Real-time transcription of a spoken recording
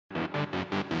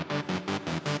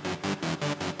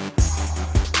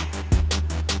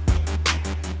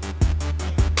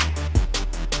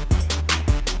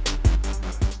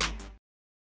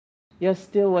You're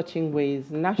still watching Ways.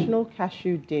 National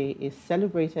Cashew Day is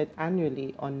celebrated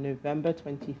annually on November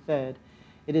 23rd.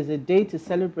 It is a day to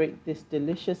celebrate this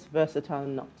delicious, versatile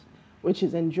nut, which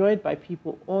is enjoyed by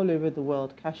people all over the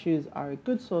world. Cashews are a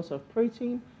good source of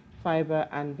protein, fiber,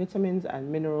 and vitamins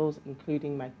and minerals,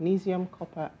 including magnesium,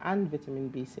 copper, and vitamin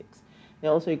B6.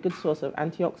 They're also a good source of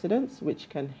antioxidants, which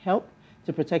can help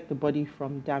to protect the body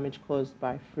from damage caused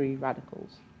by free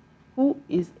radicals. Who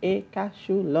is a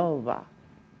cashew lover?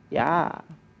 Yeah.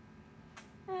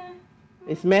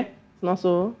 It's me. It's not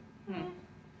so.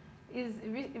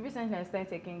 Recently I started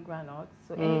taking granules,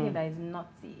 so anything that is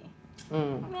nutty.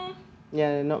 Meh.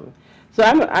 Yeah, not. So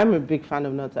I'm a big fan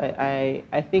of nuts.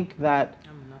 I think that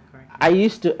I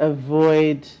used to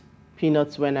avoid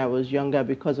peanuts when I was younger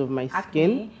because of my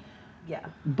skin. Yeah.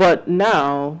 But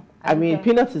now, I mean,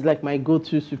 peanuts is like my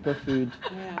go-to superfood.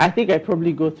 Yeah. I think I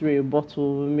probably go through a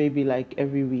bottle maybe like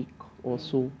every week or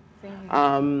so.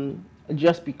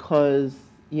 Just because,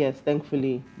 yes,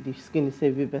 thankfully the skin is a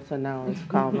bit better now. It's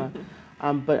calmer.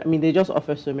 But I mean, they just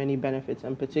offer so many benefits,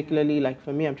 and particularly like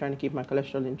for me, I'm trying to keep my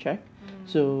cholesterol in check.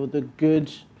 So the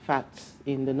good fats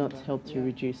in the nuts help to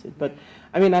reduce it. But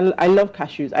I mean, I love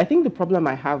cashews. I think the problem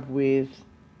I have with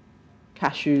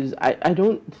cashews, I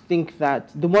don't think that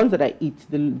the ones that I eat,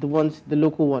 the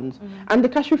local ones, and the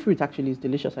cashew fruit actually is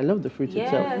delicious. I love the fruit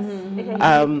itself.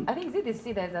 I think is it the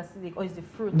seed that is acidic or is the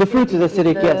fruit? The fruit is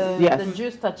acidic, yes. The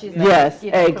juice touches. Yes,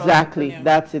 exactly.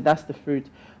 That's it. That's the fruit.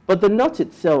 But the nut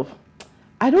itself,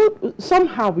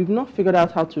 somehow we've not figured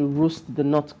out how to roast the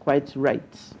nut quite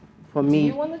right for me. Do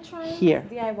you want to try here?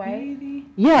 DIY? Really?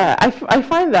 Yeah, I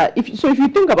find that if you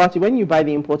think about it, when you buy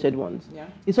the imported ones,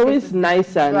 it's always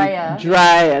nice and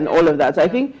dry and all of that. So I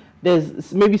think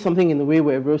there's maybe something in the way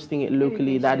we're roasting it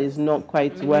locally that is not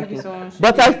quite working.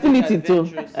 But I still eat it too.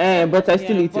 But I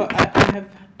still eat it. I have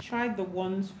tried the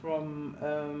ones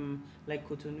from like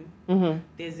Cotonou.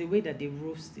 There's a way that they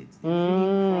roast it. It's really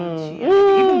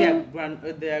crunchy. Even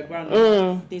their ground.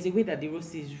 There's a way that they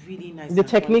roast it is really nice. The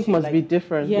technique must be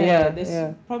different.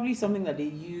 There's probably something that they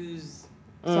use,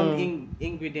 some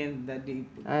ingredient that they.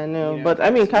 I know, but I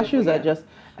mean, cashews are just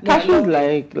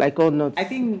cashews like all nuts. I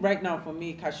think right now for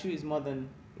me, cashew is more than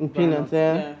peanuts.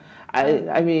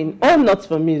 I mean, all nuts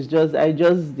for me is just,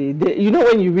 you know,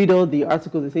 when you read all the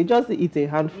articles, they say just eat a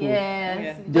handful.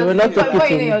 Yes. They were not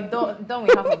talking. You're done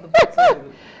with half of the bottle.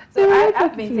 So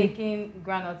I've been taking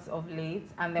granules of late,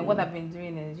 and then what I've been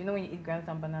doing is, you know, when you eat granules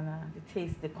and banana, the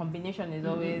taste, the combination is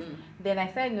always. Then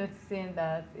I started noticing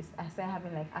that I started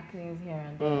having like acne here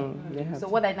and there. So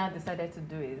what I now decided to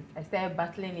do is I started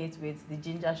battling it with the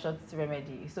ginger shots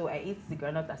remedy. So I eat the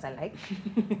granules as I like.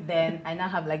 Then I now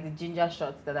have like the ginger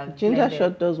shots that I've blended.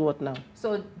 Shot does what now?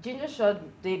 So ginger shot,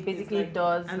 they basically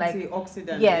does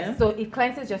antioxidant. Yes, so it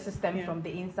cleanses your system from the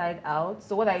inside out.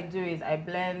 So what I do is I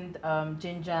blend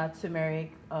ginger,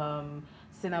 turmeric,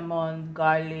 cinnamon,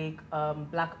 garlic,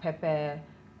 black pepper,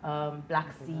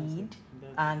 black seed,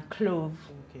 and clove.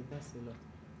 Okay, that's a lot.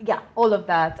 Yeah, all of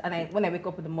that. And when I wake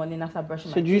up in the morning after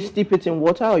brushing my teeth. So do you steep it in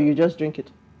water or you just drink it?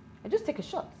 I just take a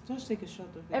shot. Just take a shot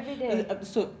of it. Every day.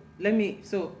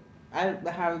 I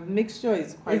have mixture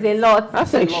is quite. It's a lot.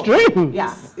 That's extreme.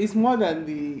 Yeah. It's more than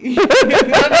the more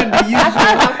than the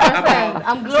usual.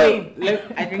 I'm glowing. So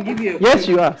I can give you. Yes,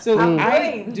 you are. So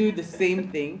I do the same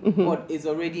thing, but it's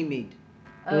already made.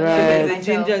 Right. So there's a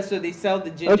ginger. So they sell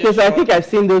the ginger. Okay, so I think I've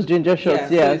seen those ginger shots.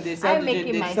 Yeah. Yes. So they sell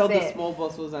they sell the small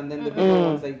bottles and then the bigger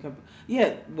ones that you can.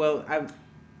 Yeah. Well,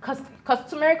 Because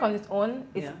turmeric on its own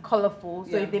is colorful,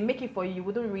 so if they make it for you, you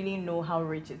wouldn't really know how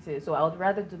rich it is. So I would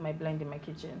rather do my blend in my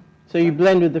kitchen. So you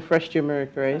blend with the fresh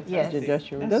turmeric, right? Yes.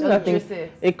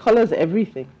 It colors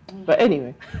everything. But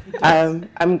anyway,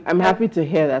 I'm happy to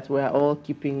hear that we're all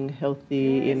keeping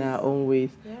healthy in our own ways.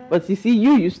 Yes. But you see,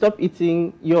 you stop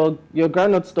eating your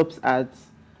groundnut stops at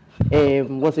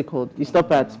what's it called? You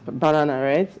stop at banana,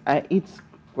 right? I eat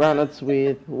groundnuts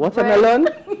with watermelon.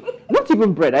 Not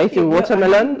even bread. I eat it with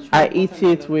watermelon. I eat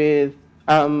it with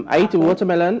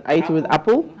watermelon. I eat it with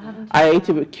apple. I eat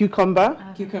it with cucumber.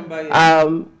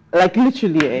 Like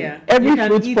literally every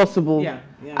fruit possible.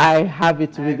 I have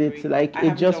it with it. Like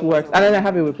it just works. And then I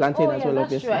have it with plantain as well, that's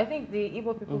obviously. True. I think the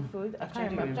Igbo people food. I'm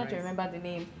trying to remember the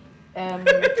name.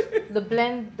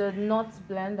 The nuts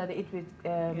blend that they eat with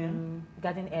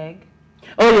garden egg.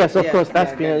 Oh yes, of course.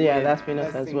 That's peanuts. Yeah, that's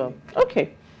peanuts as well.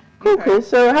 Okay. Cool.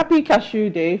 So happy Cashew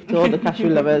Day to all the cashew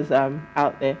lovers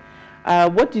out there.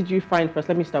 What did you find first?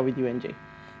 Let me start with you, NJ.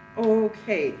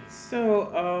 Okay,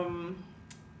 so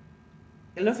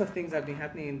a lot of things have been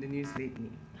happening in the news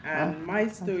lately, and my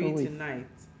story tonight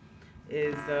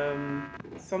is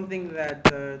something that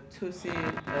Tosin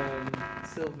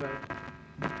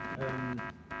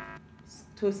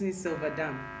Tosin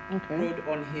Silverdam wrote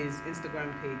on his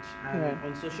Instagram page and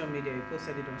on social media. He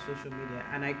posted it on social media,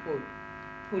 and I quote: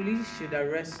 "Police should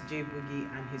arrest J Boogie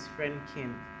and his friend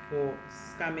Kim for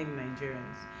scamming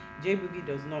Nigerians. J Boogie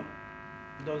does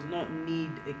not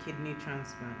need a kidney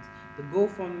transplant. The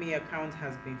GoFundMe account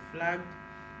has been flagged.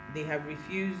 They have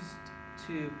refused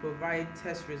to provide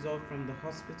test results from the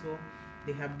hospital.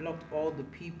 They have blocked all the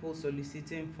people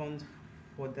soliciting funds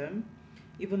for them.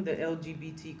 Even the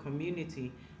LGBT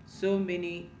community. So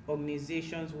many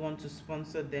organizations want to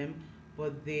sponsor them,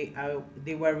 but they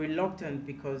were reluctant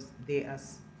because they are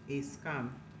a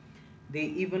scam. They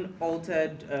even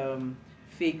altered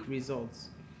fake results."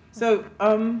 So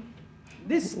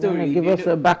this story. Give us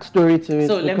a backstory to it,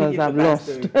 so because I've lost.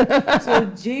 So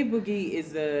J Boogie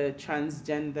is a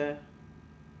transgender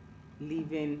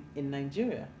living in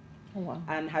Nigeria. Oh, wow.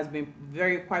 And has been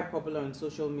quite popular on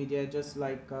social media, just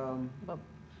like Bob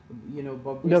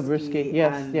Risky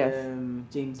and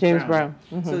James Brown.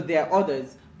 Mm-hmm. So there are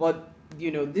others, but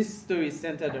this story is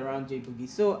centered around J Boogie.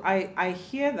 So I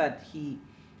hear that he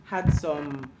had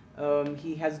some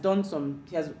he has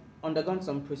undergone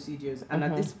some procedures, and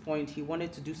at this point he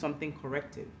wanted to do something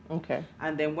corrective. Okay.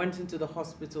 And then went into the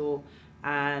hospital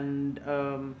and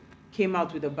came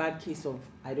out with a bad case of,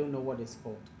 I don't know what it's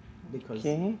called, because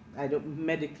I don't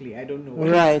know what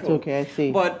it's called. Okay, I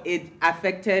see. But it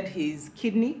affected his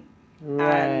kidney,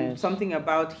 and something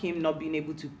about him not being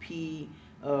able to pee,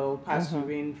 pass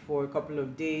urine for a couple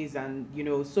of days, and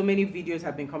so many videos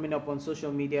have been coming up on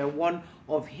social media. One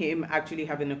of him actually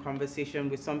having a conversation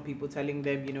with some people, telling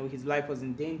them his life was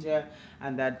in danger,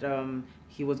 and that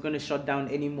he was going to shut down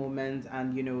any moment,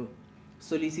 and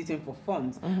soliciting for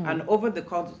funds. And over the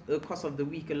course of the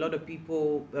week, a lot of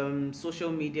people,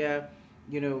 social media,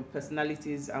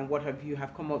 personalities and what have you,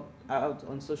 have come out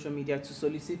on social media to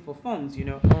solicit for funds,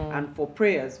 and for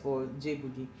prayers for J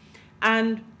Boogie.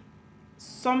 And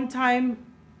sometime,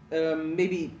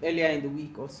 maybe earlier in the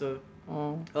week or so,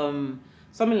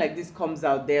 something like this comes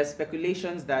out. There are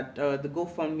speculations that the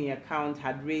GoFundMe account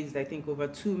had raised, I think, over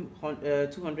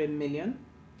 200 million,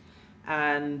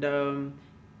 and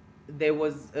there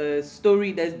was a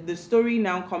story. The story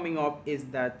now coming up is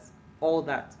that all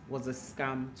that was a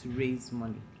scam to raise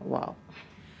money. Wow.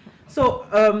 So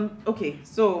okay,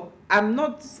 so I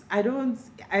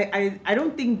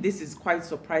don't think this is quite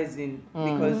surprising,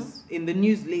 because in the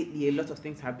news lately a lot of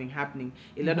things have been happening.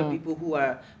 A lot of people who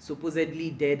are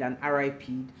supposedly dead and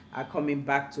RIP'd are coming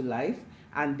back to life,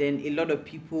 and then a lot of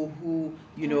people who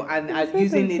are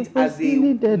using it as a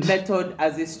method,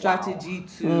 as a strategy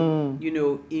to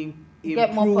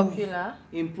get more popular,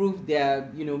 improve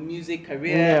their music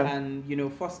career, and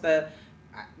foster.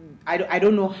 I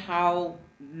don't know how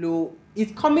low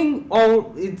it's coming.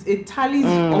 It tallies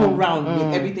all around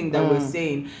with everything that we're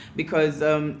saying, because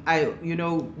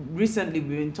recently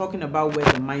we've been talking about where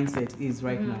the mindset is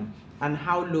right now, and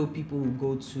how low people will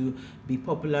go to be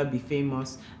popular, be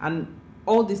famous, and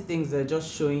all these things are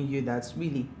just showing you that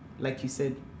really, like you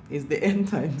said, is the end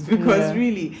times, because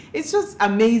really it's just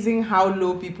amazing how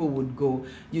low people would go.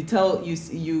 You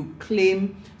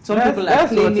claim, people are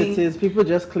claiming, what it is. People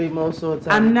just claim all sorts,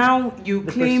 and now you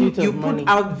claim, you put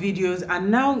out videos, and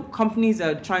now companies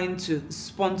are trying to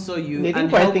sponsor you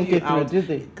and help you out. Did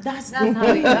they? That's how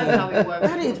it works.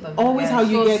 That is always how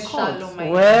you get caught.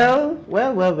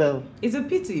 Well. It's a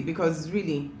pity, because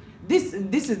really, this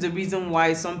is the reason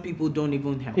why some people don't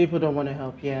even help. People don't want to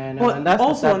help, and that's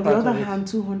also, on the other hand,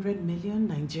 200 million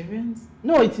Nigerians?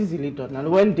 No, it's easily done.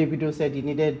 And when Davido said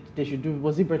they should do,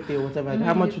 was it birthday or whatever,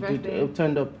 how much it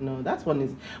turned up? No, that's one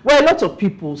is, a lot of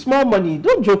people, small money,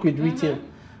 don't joke with retail.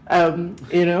 But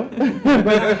good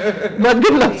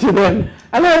luck to them.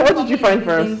 Hello, what did you find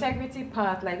first? The integrity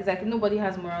part, it's like nobody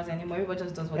has morals anymore. Everybody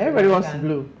just does what everybody wants to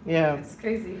blow. Yeah. It's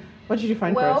crazy. What did you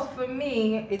find first? Well, for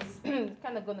me, it's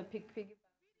kind of going to pick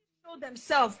show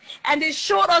themselves, and they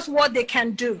showed us what they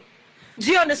can do.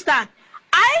 Do you understand?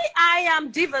 I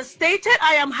am devastated.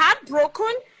 I am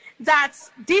heartbroken that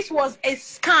this was a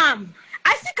scam.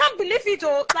 I still can't believe it.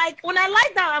 When I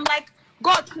lie down, I'm like,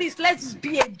 God, please, let this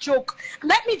be a joke.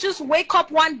 Let me just wake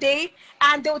up one day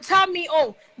and they'll tell me,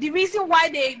 oh, the reason why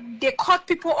they cut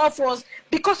people off was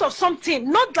because of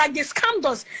something, not like they scammed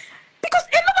us. Because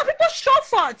a lot of people showed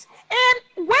forth. And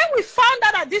when we found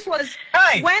out that this was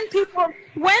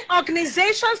when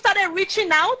organizations started reaching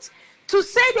out to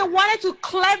say they wanted to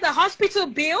clear the hospital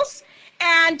bills,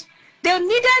 and they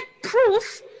needed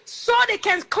proof so they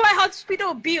can clear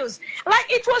hospital bills.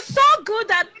 It was so good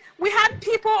that we had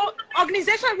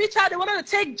organizations reach out, they wanted to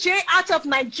take Jay out of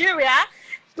Nigeria,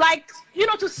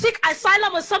 to seek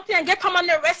asylum or something and get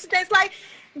permanent residence.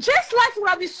 Jay's life would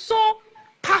have been so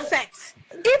perfect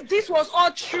if this was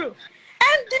all true.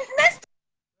 And the next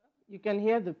You can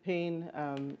hear the pain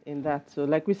in that. So,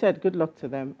 like we said, good luck to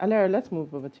them. Alera, let's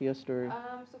move over to your story.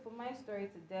 So for my story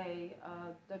today,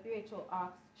 WHO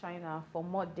asked China for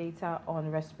more data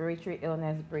on respiratory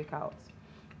illness breakouts.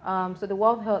 So the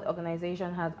World Health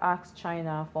Organization has asked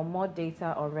China for more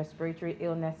data on respiratory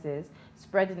illnesses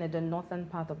spreading in the northern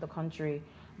part of the country,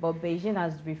 but Beijing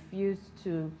has refused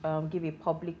to give a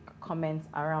public comment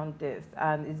around this,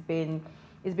 and it's been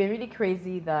really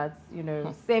crazy that, you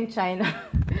know, same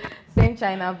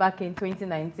China back in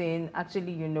 2019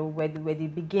 actually, you know, were the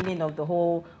beginning of the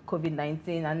whole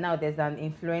COVID-19, and now there's an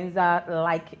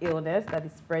influenza-like illness that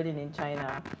is spreading in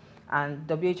China. And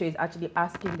WHO is actually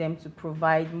asking them to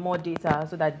provide more data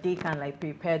so that they can like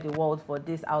prepare the world for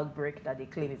this outbreak that they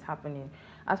claim is happening.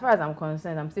 As far as I'm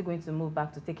concerned, I'm still going to move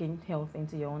back to taking health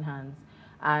into your own hands.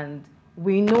 And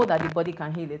we know that the body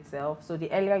can heal itself. So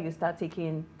the earlier you start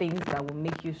taking things that will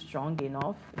make you strong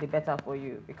enough, the better for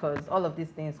you. Because all of these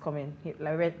things come in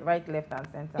like right, left, and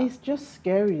center. It's just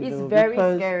scary, it's though. Very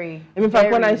scary. In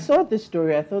fact, when I saw this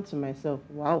story, I thought to myself,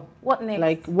 wow. What next?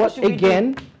 Like, what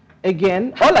again?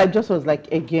 Again, all I just was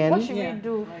like, again. What should we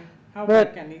do? Like, how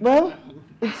but, can it well,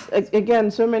 it's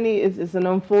again so many. It's an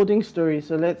unfolding story.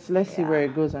 So let's see where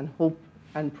it goes and hope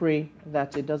and pray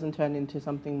that it doesn't turn into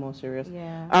something more serious.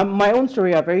 Yeah. My own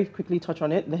story, I very quickly touch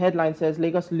on it. The headline says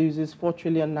Lagos loses 4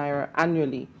 trillion naira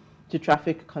annually to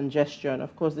traffic congestion.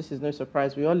 Of course, this is no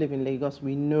surprise. We all live in Lagos.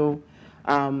 We know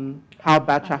how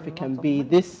bad traffic can be.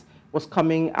 This was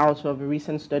coming out of a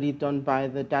recent study done by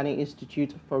the Danny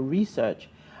Institute for Research.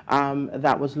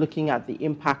 That was looking at the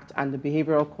impact and the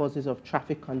behavioral causes of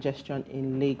traffic congestion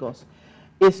in Lagos.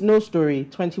 It's no story.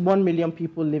 21 million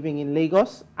people living in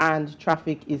Lagos, and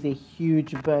traffic is a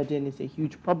huge burden, it's a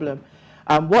huge problem.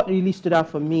 What really stood out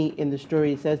for me in the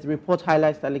story, it says the report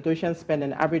highlights that Lagosians spend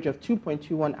an average of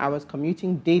 2.21 hours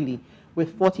commuting daily,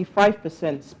 with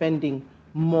 45% spending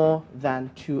more than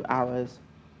 2 hours.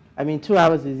 I mean, 2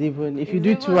 hours is even, if you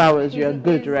do 2 hours, you're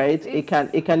good, right? It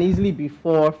can easily be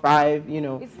 4 or 5, you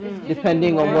know,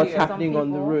 depending on what's happening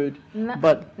on the road.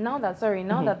 But now that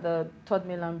the Third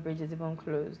Mainland Bridge is even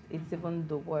closed, it's even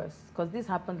the worst. Because this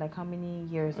happened like how many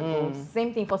years ago?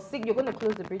 Same thing, you're going to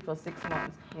close the bridge for 6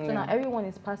 months. So now everyone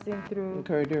is passing through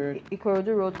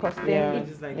Ikorodu Road,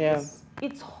 crossing.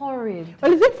 It's horrid.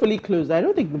 Well, is it fully closed? I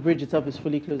don't think the bridge itself is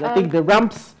fully closed. I think the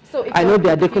ramps, I know the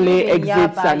Adekule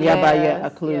exits and Yaba are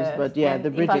closed, but yeah, the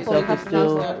bridge itself is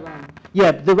still...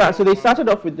 Yeah, the ramp. So they started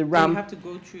off with the ramp have to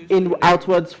go through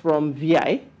outwards from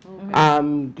VI,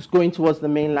 going towards the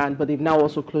mainland, but they've now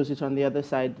also closed it on the other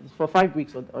side for 5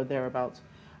 weeks or thereabouts.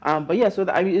 But yeah, so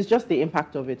I mean, it's just the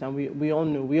impact of it, and we all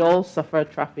know, we all suffer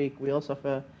traffic, we all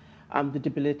suffer the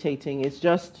debilitating. It's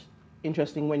just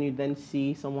interesting when you then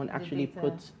see someone actually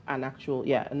put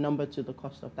a number to the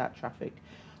cost of that traffic.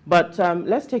 But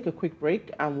let's take a quick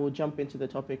break and we'll jump into the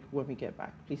topic when we get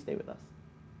back. Please stay with us.